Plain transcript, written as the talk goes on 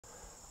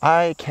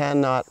I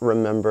cannot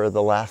remember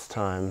the last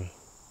time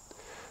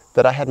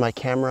that I had my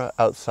camera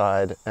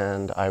outside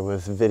and I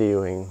was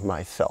videoing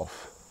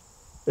myself.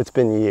 It's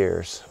been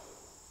years.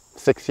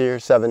 6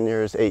 years, 7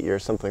 years, 8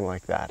 years, something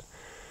like that.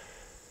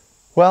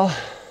 Well,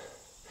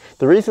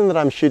 the reason that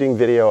I'm shooting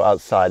video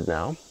outside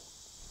now,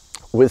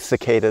 with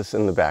cicadas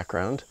in the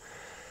background,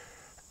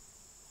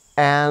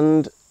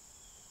 and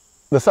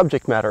the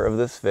subject matter of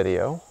this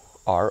video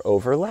are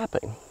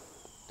overlapping.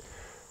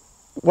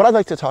 What I'd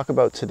like to talk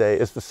about today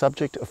is the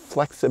subject of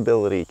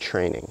flexibility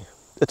training.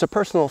 It's a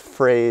personal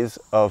phrase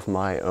of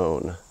my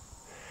own.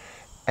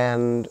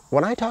 And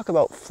when I talk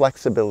about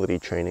flexibility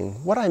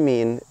training, what I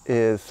mean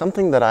is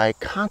something that I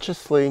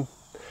consciously,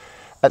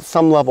 at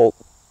some level,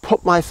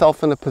 put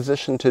myself in a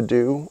position to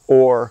do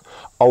or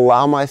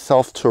allow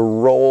myself to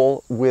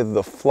roll with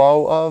the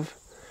flow of.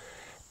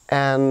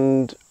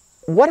 And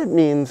what it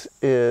means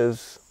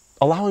is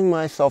allowing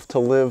myself to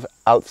live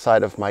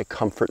outside of my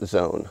comfort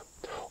zone.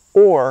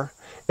 Or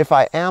if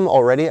I am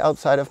already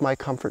outside of my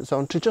comfort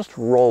zone, to just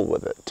roll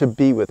with it, to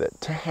be with it,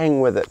 to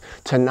hang with it,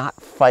 to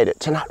not fight it,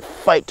 to not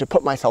fight to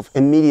put myself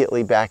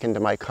immediately back into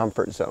my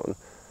comfort zone.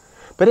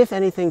 But if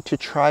anything, to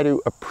try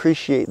to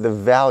appreciate the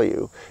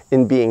value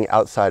in being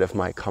outside of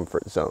my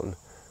comfort zone.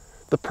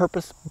 The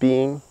purpose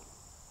being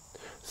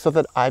so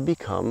that I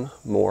become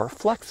more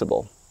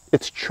flexible.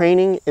 It's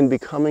training in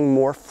becoming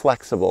more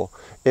flexible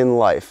in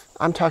life.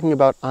 I'm talking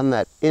about on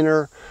that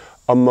inner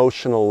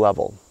emotional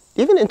level.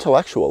 Even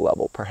intellectual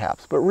level,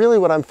 perhaps. But really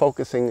what I'm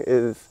focusing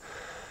is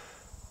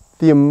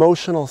the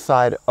emotional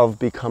side of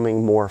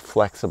becoming more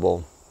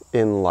flexible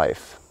in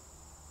life.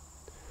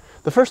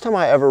 The first time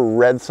I ever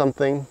read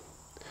something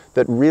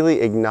that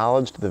really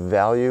acknowledged the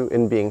value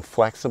in being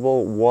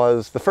flexible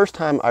was the first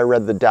time I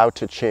read the Tao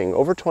Te Ching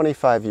over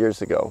 25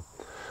 years ago.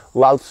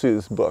 Lao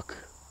Tzu's book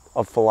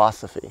of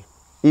philosophy,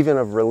 even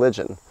of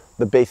religion,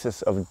 the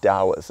basis of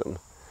Taoism,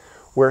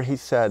 where he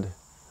said,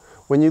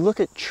 when you look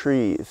at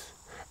trees,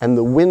 and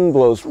the wind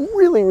blows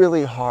really,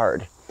 really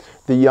hard.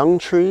 The young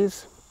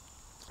trees,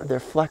 they're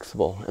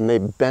flexible and they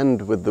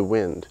bend with the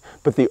wind.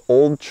 But the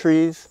old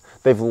trees,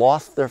 they've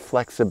lost their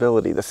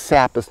flexibility. The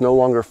sap is no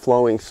longer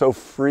flowing so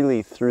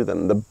freely through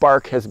them. The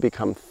bark has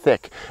become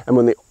thick. And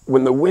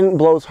when the wind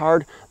blows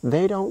hard,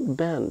 they don't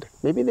bend.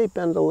 Maybe they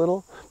bend a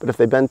little, but if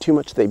they bend too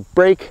much, they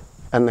break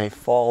and they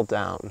fall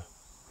down.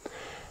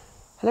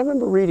 And I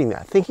remember reading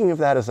that, thinking of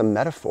that as a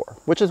metaphor,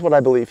 which is what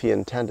I believe he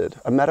intended.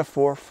 A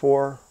metaphor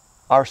for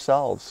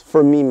ourselves,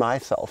 for me,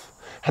 myself.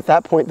 At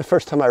that point, the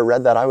first time I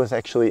read that, I was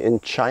actually in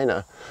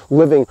China,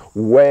 living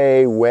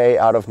way, way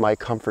out of my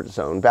comfort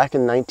zone, back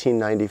in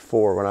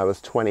 1994 when I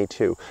was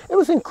 22. It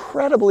was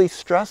incredibly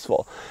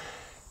stressful.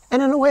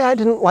 And in a way, I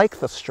didn't like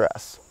the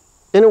stress.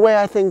 In a way,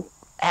 I think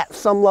at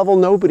some level,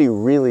 nobody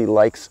really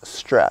likes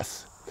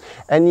stress.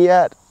 And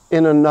yet,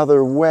 in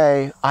another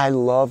way, I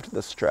loved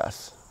the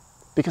stress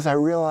because I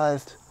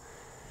realized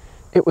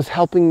it was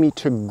helping me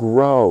to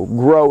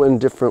grow in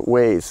different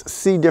ways,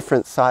 see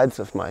different sides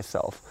of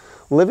myself.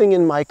 Living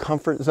in my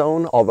comfort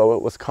zone, although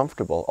it was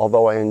comfortable,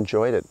 although I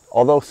enjoyed it,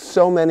 although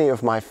so many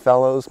of my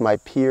fellows, my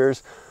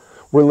peers,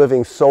 were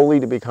living solely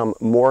to become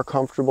more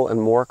comfortable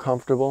and more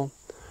comfortable,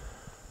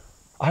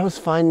 I was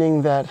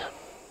finding that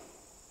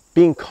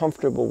being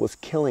comfortable was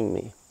killing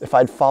me. If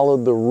I'd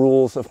followed the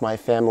rules of my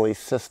family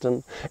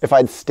system, if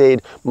I'd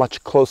stayed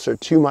much closer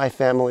to my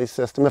family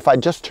system, if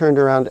I'd just turned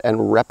around and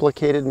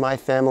replicated my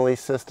family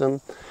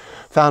system,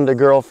 found a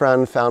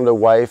girlfriend, found a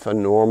wife, a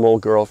normal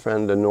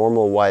girlfriend, a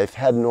normal wife,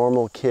 had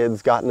normal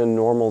kids, gotten a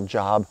normal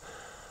job,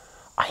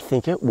 I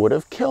think it would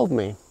have killed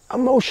me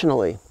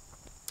emotionally.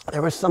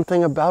 There was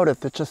something about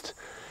it that just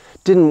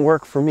didn't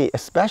work for me,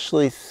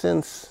 especially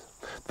since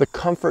the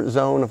comfort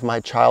zone of my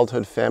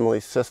childhood family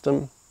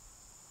system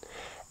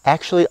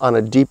actually on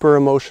a deeper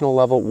emotional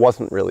level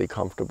wasn't really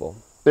comfortable.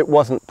 It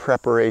wasn't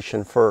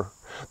preparation for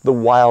the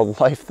wild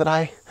life that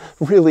I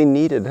really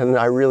needed and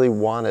I really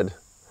wanted.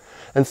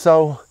 And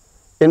so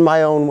in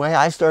my own way,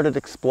 I started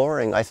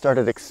exploring, I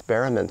started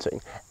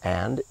experimenting,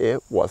 and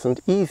it wasn't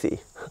easy.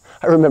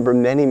 I remember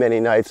many, many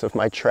nights of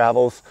my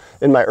travels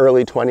in my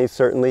early 20s,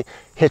 certainly,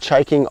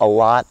 hitchhiking a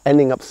lot,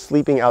 ending up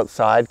sleeping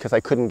outside because I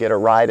couldn't get a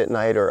ride at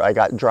night or I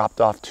got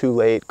dropped off too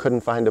late,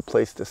 couldn't find a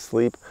place to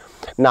sleep,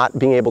 not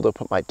being able to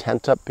put my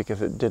tent up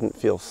because it didn't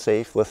feel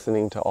safe,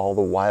 listening to all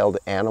the wild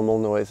animal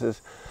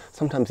noises,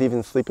 sometimes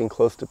even sleeping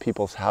close to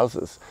people's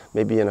houses,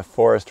 maybe in a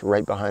forest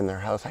right behind their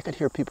house. I could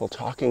hear people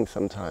talking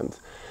sometimes.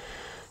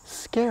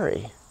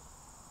 Scary,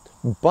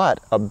 but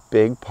a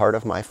big part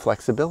of my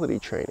flexibility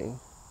training.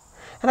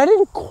 And I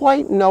didn't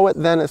quite know it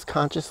then as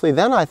consciously.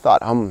 Then I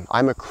thought,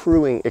 I'm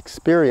accruing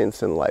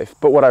experience in life.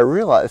 But what I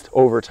realized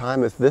over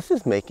time is this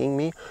is making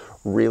me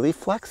really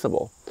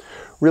flexible,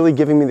 really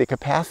giving me the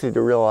capacity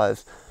to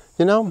realize,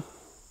 you know,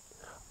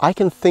 I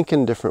can think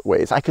in different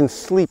ways. I can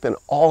sleep in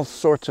all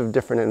sorts of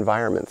different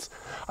environments.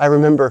 I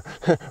remember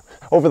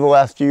over the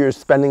last few years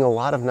spending a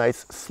lot of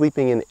nights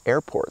sleeping in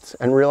airports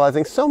and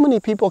realizing so many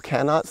people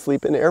cannot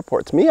sleep in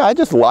airports. Me, I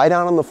just lie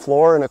down on the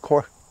floor in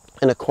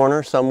a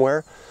corner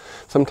somewhere.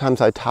 Sometimes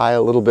I tie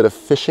a little bit of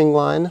fishing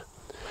line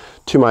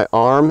to my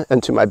arm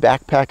and to my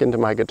backpack and to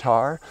my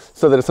guitar,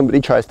 so that if somebody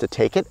tries to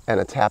take it, and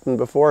it's happened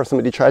before, if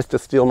somebody tries to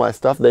steal my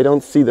stuff, they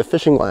don't see the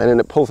fishing line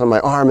and it pulls on my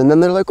arm, and then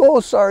they're like, oh,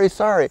 sorry,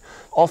 sorry.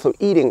 Also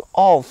eating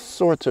all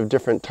sorts of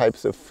different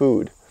types of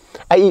food.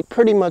 I eat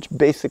pretty much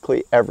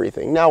basically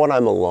everything. Now when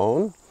I'm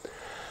alone,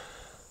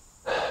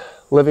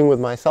 living with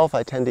myself,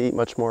 I tend to eat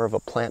much more of a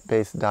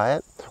plant-based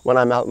diet. When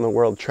I'm out in the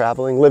world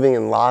traveling, living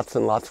in lots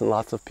and lots and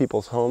lots of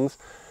people's homes,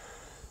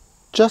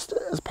 just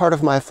as part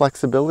of my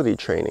flexibility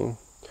training,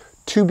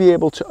 to be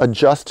able to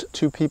adjust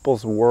to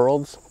people's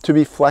worlds, to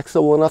be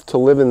flexible enough to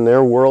live in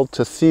their world,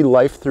 to see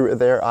life through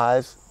their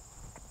eyes,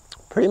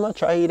 pretty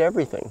much I eat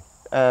everything.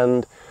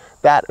 And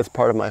that is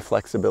part of my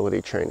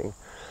flexibility training.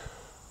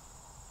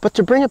 But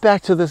to bring it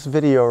back to this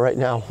video right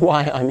now,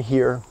 why I'm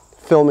here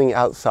filming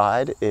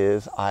outside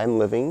is I'm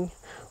living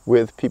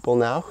with people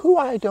now who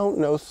I don't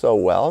know so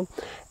well.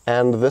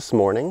 And this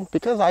morning,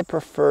 because I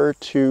prefer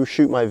to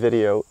shoot my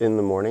video in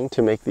the morning,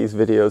 to make these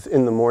videos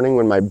in the morning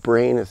when my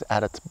brain is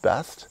at its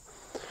best,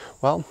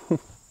 well,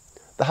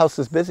 the house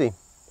is busy.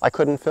 I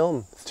couldn't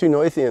film. It's too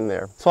noisy in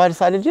there. So I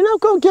decided,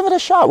 go give it a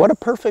shot. What a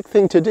perfect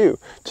thing to do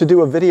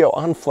a video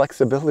on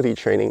flexibility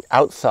training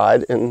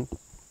outside in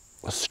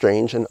a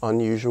strange and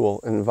unusual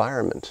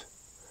environment.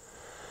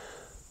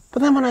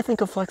 But then when I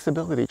think of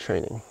flexibility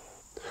training,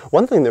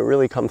 one thing that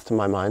really comes to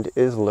my mind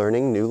is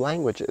learning new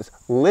languages,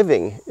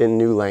 living in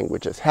new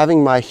languages,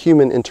 having my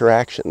human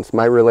interactions,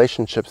 my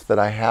relationships that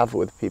I have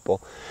with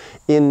people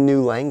in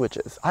new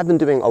languages. I've been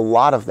doing a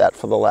lot of that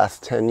for the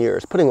last 10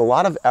 years, putting a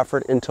lot of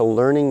effort into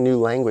learning new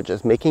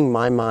languages, making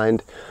my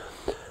mind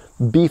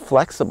be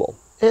flexible.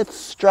 It's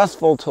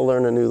stressful to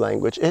learn a new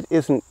language. It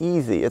isn't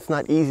easy. It's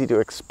not easy to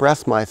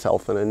express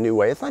myself in a new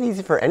way. It's not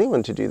easy for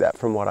anyone to do that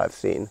from what I've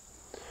seen.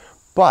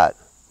 But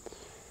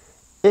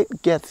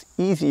it gets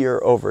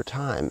easier over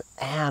time.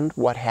 And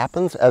what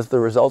happens as the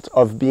result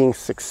of being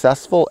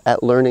successful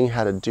at learning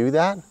how to do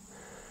that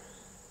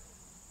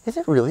is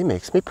it really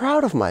makes me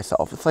proud of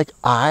myself. It's like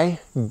I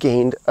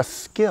gained a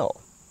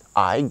skill.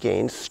 I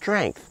gained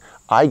strength.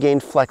 I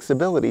gained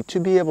flexibility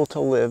to be able to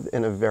live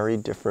in a very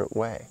different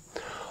way.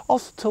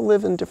 Also to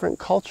live in different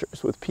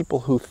cultures with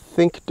people who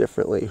think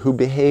differently, who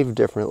behave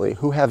differently,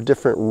 who have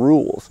different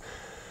rules.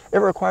 It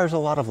requires a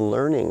lot of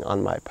learning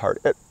on my part.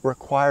 It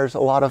requires a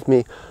lot of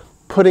me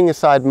putting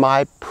aside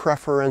my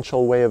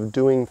preferential way of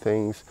doing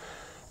things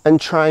and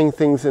trying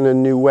things in a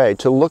new way,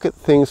 to look at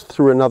things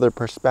through another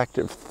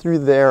perspective, through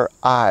their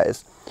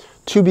eyes,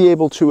 to be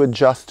able to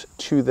adjust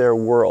to their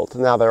world.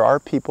 Now, there are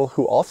people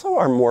who also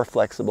are more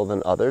flexible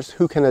than others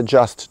who can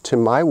adjust to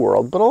my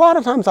world, but a lot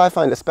of times I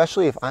find,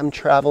 especially if I'm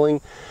traveling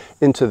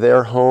into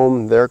their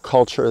home, their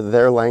culture,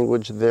 their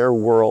language, their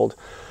world,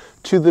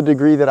 to the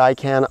degree that I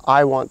can,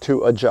 I want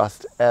to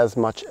adjust as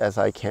much as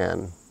I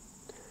can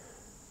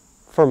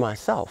for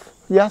myself.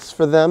 Yes,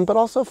 for them, but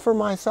also for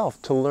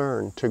myself, to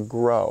learn, to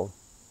grow.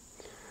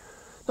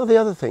 Now, the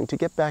other thing, to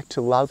get back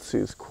to Lao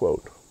Tzu's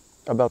quote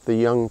about the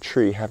young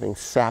tree having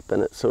sap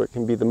in it so it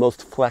can be the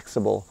most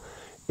flexible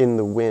in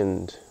the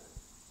wind.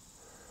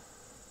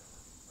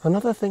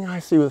 Another thing I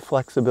see with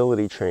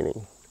flexibility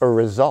training, a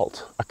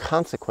result, a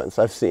consequence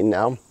I've seen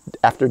now,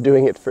 after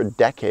doing it for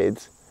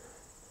decades,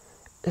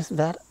 is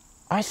that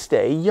I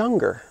stay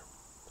younger.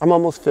 I'm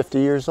almost 50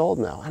 years old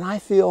now, and I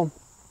feel,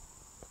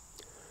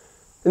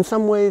 in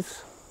some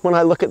ways, when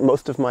I look at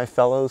most of my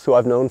fellows who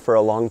I've known for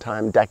a long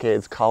time,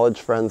 decades, college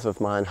friends of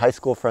mine, high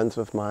school friends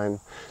of mine,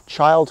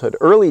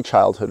 early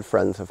childhood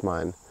friends of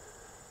mine,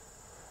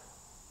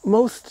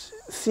 most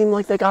seem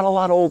like they got a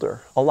lot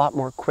older, a lot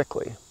more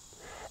quickly.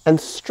 And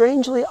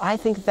strangely, I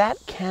think that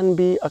can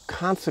be a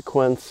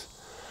consequence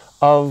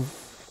of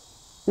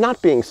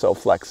not being so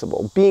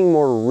flexible, being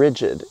more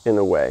rigid in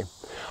a way.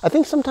 I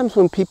think sometimes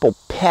when people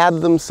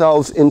pad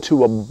themselves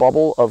into a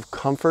bubble of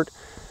comfort,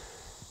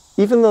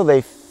 even though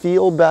they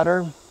feel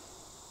better,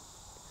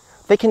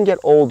 they can get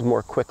old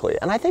more quickly.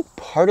 And I think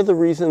part of the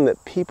reason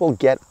that people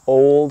get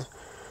old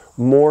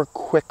more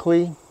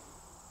quickly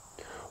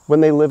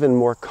when they live in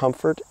more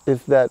comfort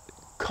is that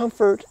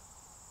comfort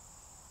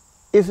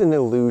is an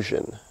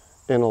illusion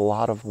in a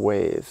lot of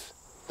ways.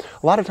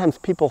 A lot of times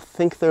people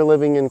think they're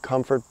living in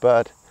comfort,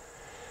 but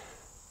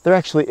there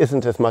actually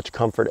isn't as much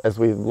comfort as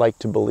we'd like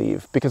to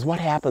believe. Because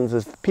what happens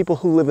is people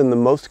who live in the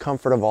most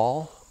comfort of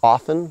all,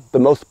 often, the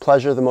most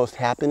pleasure, the most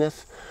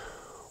happiness,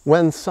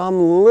 when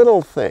some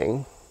little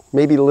thing,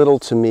 maybe little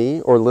to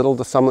me or little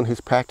to someone who's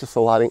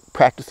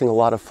practicing a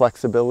lot of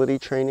flexibility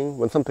training,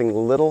 when something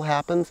little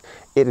happens,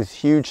 it is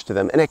huge to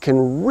them and it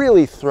can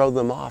really throw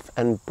them off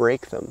and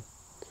break them.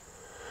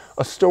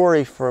 A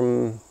story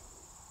from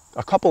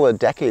a couple of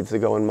decades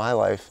ago in my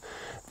life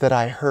that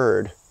I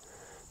heard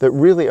that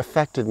really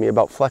affected me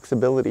about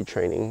flexibility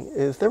training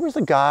is there was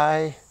a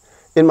guy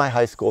in my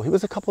high school. He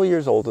was a couple of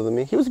years older than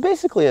me. He was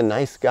basically a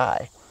nice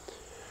guy.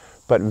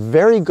 but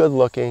very good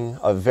looking,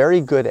 a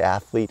very good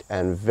athlete,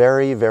 and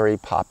very, very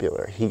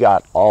popular. He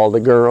got all the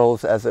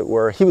girls, as it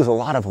were. He was a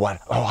lot of what,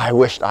 oh, I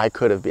wished I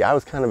could have been. I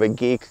was kind of a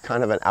geek,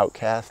 kind of an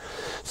outcast.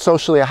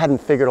 Socially, I hadn't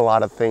figured a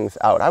lot of things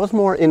out. I was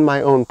more in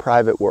my own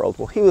private world.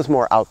 Well, he was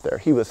more out there.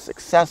 He was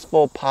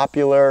successful,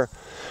 popular,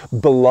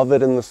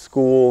 beloved in the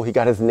school. He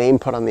got his name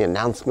put on the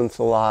announcements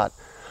a lot.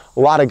 A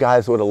lot of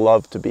guys would have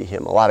loved to be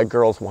him. A lot of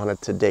girls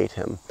wanted to date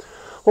him.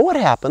 Well, what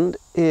happened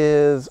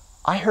is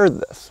I heard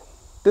this.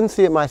 Didn't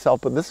see it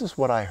myself, but this is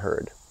what I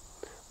heard.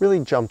 Really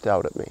jumped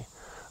out at me.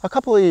 A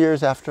couple of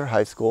years after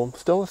high school,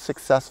 still a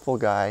successful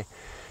guy,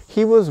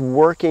 he was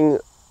working,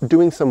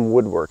 doing some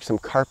woodwork, some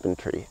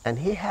carpentry, and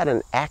he had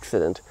an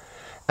accident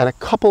and a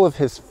couple of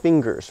his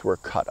fingers were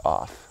cut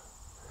off.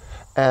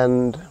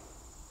 And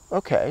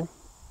okay,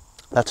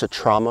 that's a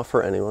trauma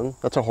for anyone.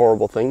 That's a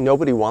horrible thing.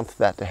 Nobody wants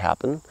that to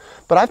happen.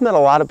 But I've met a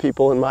lot of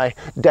people in my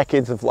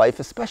decades of life,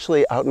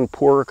 especially out in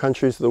poorer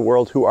countries of the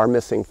world, who are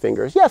missing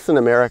fingers. Yes, in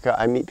America,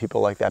 I meet people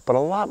like that, but a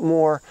lot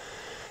more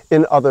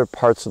in other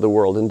parts of the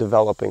world, in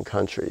developing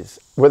countries,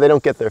 where they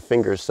don't get their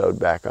fingers sewed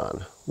back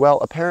on. Well,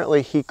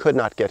 apparently he could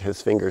not get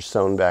his fingers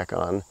sewn back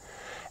on,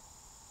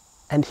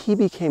 and he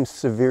became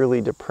severely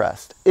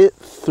depressed. It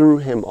threw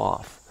him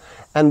off.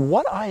 And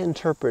what I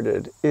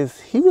interpreted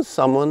is he was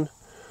someone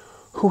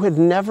who had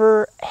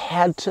never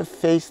had to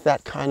face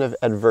that kind of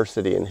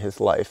adversity in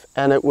his life,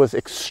 and it was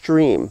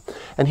extreme.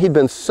 And he'd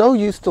been so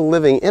used to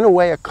living, in a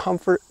way, a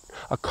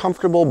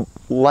comfortable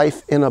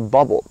life in a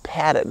bubble,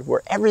 padded,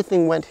 where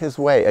everything went his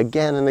way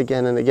again and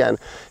again and again.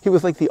 He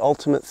was like the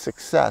ultimate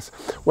success.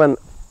 When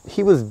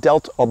he was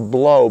dealt a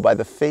blow by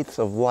the fates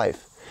of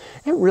life,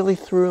 it really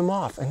threw him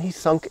off, and he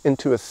sunk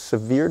into a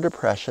severe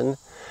depression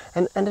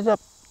and ended up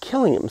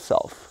killing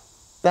himself.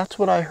 That's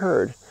what I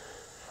heard.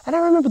 And I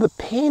remember the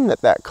pain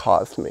that that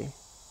caused me.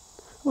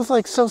 It was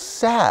like so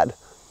sad,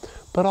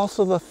 but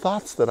also the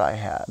thoughts that I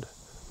had.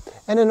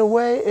 And in a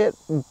way, it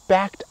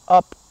backed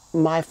up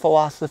my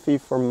philosophy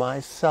for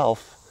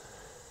myself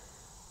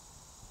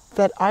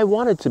that I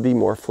wanted to be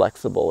more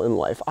flexible in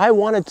life. I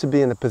wanted to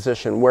be in a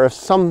position where if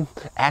some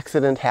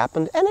accident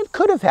happened, and it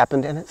could have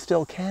happened, and it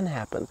still can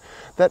happen,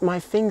 that my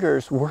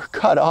fingers were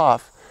cut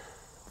off,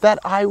 that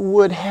I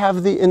would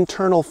have the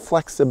internal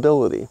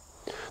flexibility,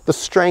 the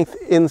strength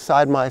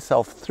inside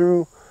myself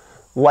through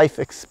life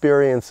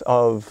experience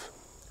of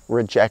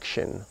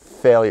rejection,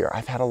 failure.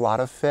 I've had a lot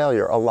of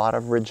failure, a lot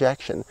of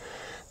rejection,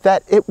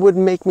 that it would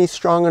make me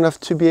strong enough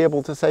to be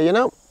able to say, you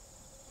know,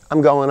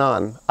 I'm going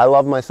on. I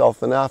love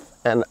myself enough,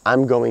 and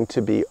I'm going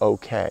to be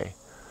okay.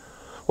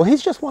 Well,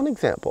 he's just one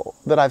example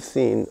that I've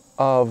seen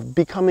of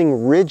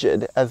becoming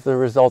rigid as the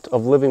result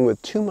of living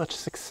with too much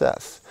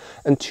success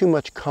and too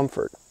much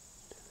comfort.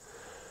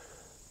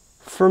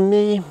 For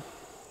me,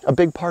 a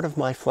big part of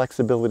my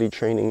flexibility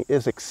training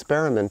is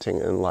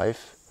experimenting in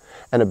life,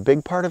 and a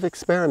big part of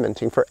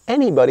experimenting for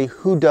anybody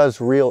who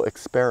does real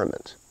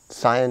experiment.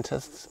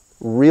 Scientists,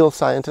 real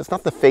scientists,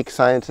 not the fake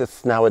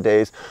scientists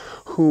nowadays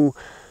who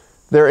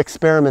their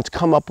experiments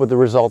come up with the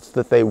results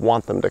that they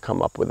want them to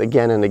come up with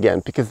again and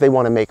again because they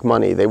want to make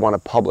money, they want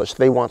to publish,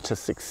 they want to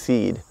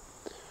succeed.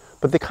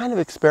 But the kind of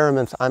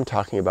experiments I'm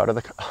talking about are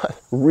the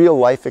real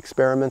life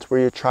experiments where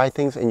you try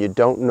things and you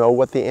don't know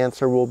what the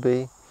answer will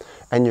be,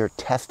 and you're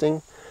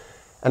testing.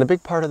 And a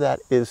big part of that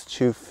is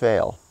to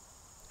fail.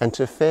 And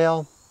to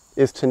fail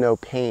is to know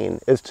pain,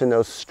 is to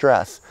know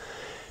stress,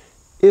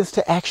 is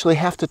to actually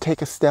have to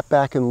take a step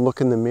back and look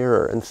in the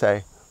mirror and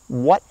say,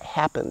 what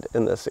happened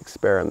in this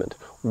experiment?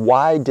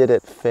 Why did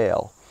it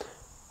fail?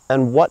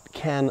 And what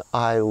can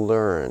I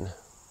learn?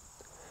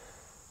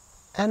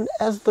 And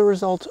as the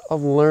result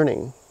of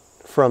learning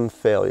from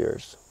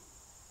failures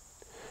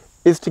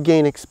is to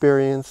gain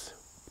experience,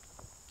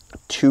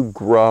 to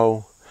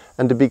grow,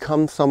 and to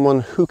become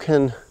someone who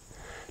can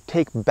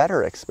take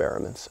better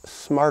experiments,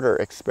 smarter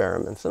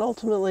experiments, and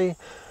ultimately,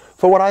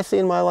 for what I see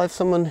in my life,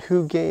 someone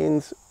who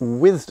gains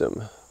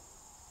wisdom,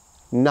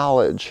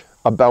 knowledge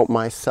about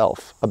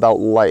myself, about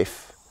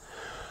life,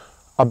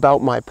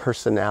 about my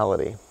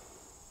personality.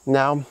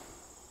 Now,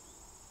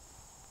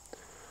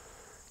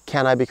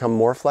 can I become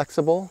more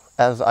flexible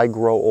as I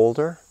grow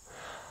older?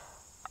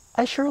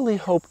 I surely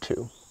hope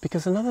to,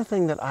 because another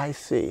thing that I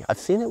see, I've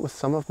seen it with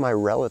some of my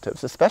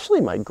relatives, especially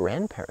my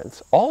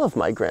grandparents, all of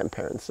my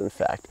grandparents in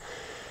fact,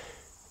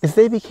 is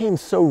they became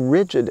so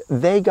rigid,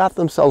 they got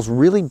themselves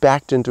really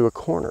backed into a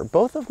corner.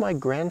 Both of my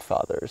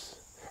grandfathers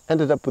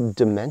ended up with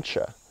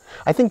dementia.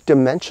 I think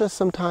dementia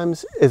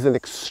sometimes is an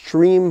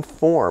extreme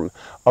form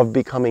of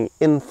becoming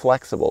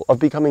inflexible, of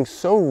becoming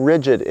so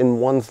rigid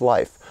in one's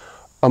life,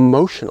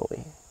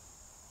 emotionally.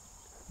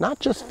 Not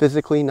just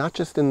physically, not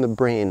just in the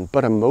brain,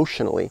 but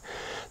emotionally,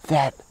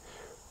 that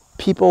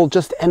people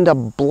just end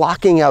up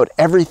blocking out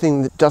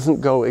everything that doesn't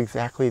go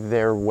exactly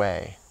their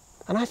way.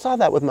 And I saw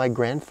that with my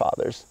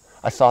grandfathers.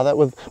 I saw that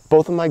with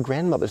both of my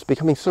grandmothers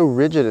becoming so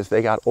rigid as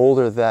they got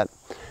older that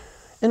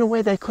in a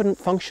way they couldn't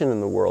function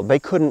in the world. They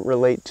couldn't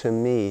relate to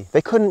me.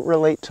 They couldn't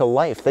relate to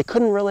life. They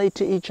couldn't relate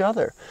to each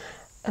other.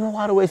 in a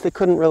lot of ways they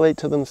couldn't relate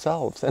to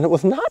themselves. And it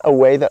was not a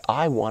way that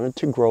I wanted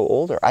to grow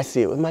older. I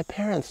see it with my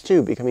parents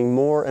too, becoming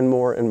more and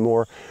more and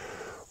more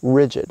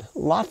rigid.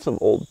 Lots of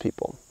old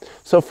people.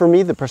 So for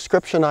me, the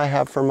prescription I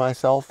have for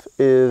myself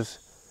is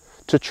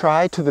to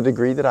try to the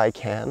degree that I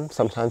can,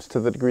 sometimes to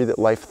the degree that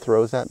life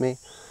throws at me,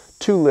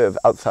 to live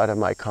outside of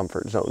my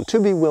comfort zone, to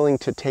be willing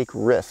to take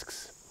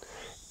risks,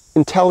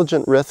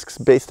 intelligent risks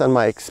based on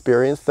my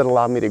experience that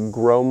allow me to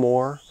grow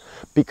more,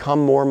 become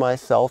more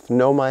myself,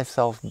 know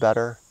myself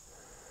better,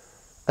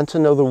 and to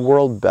know the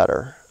world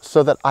better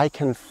so that I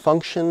can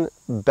function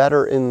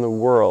better in the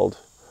world,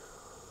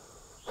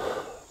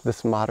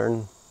 this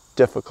modern,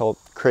 difficult,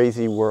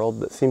 crazy world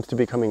that seems to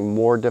be becoming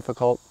more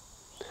difficult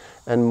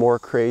and more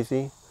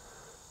crazy,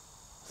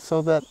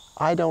 so that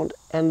I don't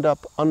end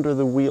up under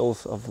the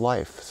wheels of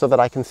life, so that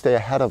I can stay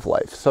ahead of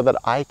life, so that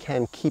I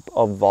can keep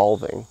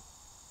evolving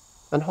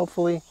and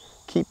hopefully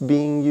keep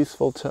being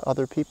useful to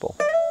other people.